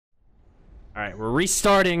All right, we're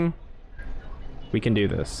restarting. We can do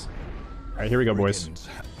this. All right, here we go, boys.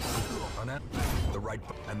 The right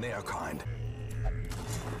and their kind.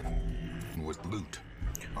 With loot.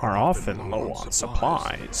 Are often low on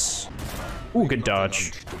supplies. Ooh, good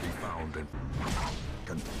dodge.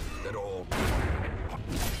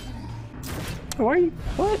 Why are you?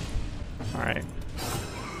 What? All right.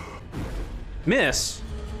 Miss.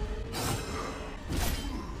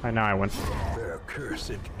 I know I went. Their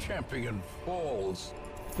cursed champion falls.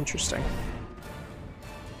 Interesting.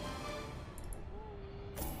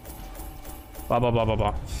 Blah blah blah blah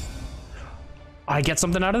blah. I get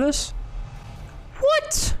something out of this?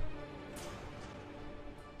 What?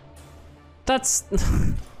 That's.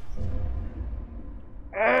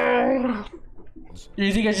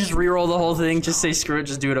 You think I just reroll the whole thing? Just say screw it,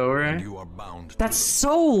 just do it over? You are bound. That's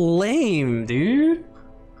so lame, dude.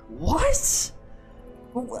 What?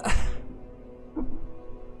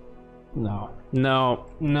 No. No.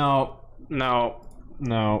 No. No.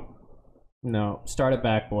 No. No. Start it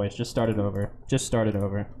back, boys. Just start it over. Just start it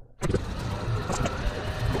over.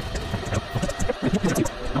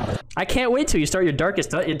 I can't wait till you start your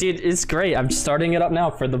darkest. Dude, it's great. I'm starting it up now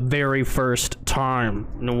for the very first time.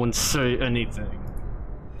 No one say anything.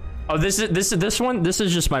 Oh, this one. This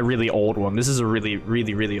is just my really old one. This is a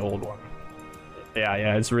really old one.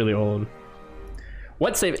 Yeah, it's really old.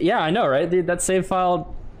 What save? Yeah, I know, right? Dude, that save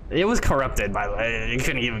file, it was corrupted, by the way. You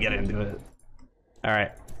couldn't even get into it. All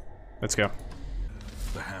right, let's go.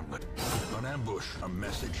 The hamlet, an ambush, a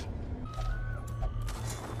message.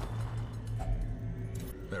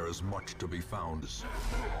 There is much to be found.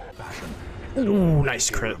 Fashion. Ooh, nice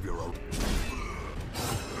crit.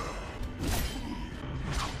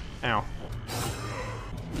 Ow.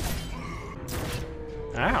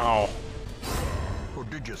 Ow.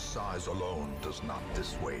 Prodigious size alone does not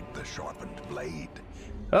dissuade the sharpened blade.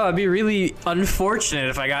 Oh, it'd be really unfortunate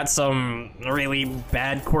if I got some really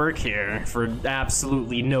bad quirk here for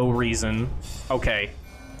absolutely no reason. Okay,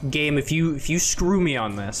 game, if you screw me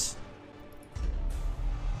on this,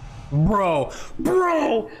 bro.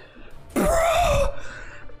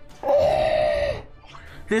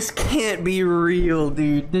 This can't be real,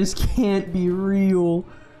 dude. This can't be real.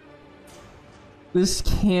 This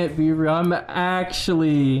can't be real.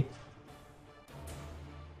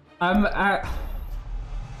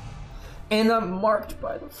 And I'm marked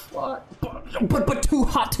by the fly, but too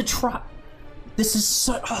hot to try. This is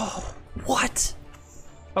so. Oh, what?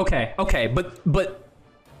 Okay,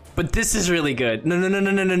 but this is really good.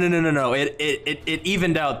 No. It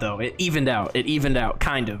evened out though. It evened out.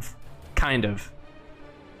 Kind of.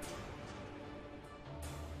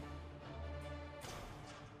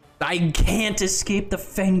 I can't escape the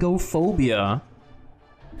fangophobia.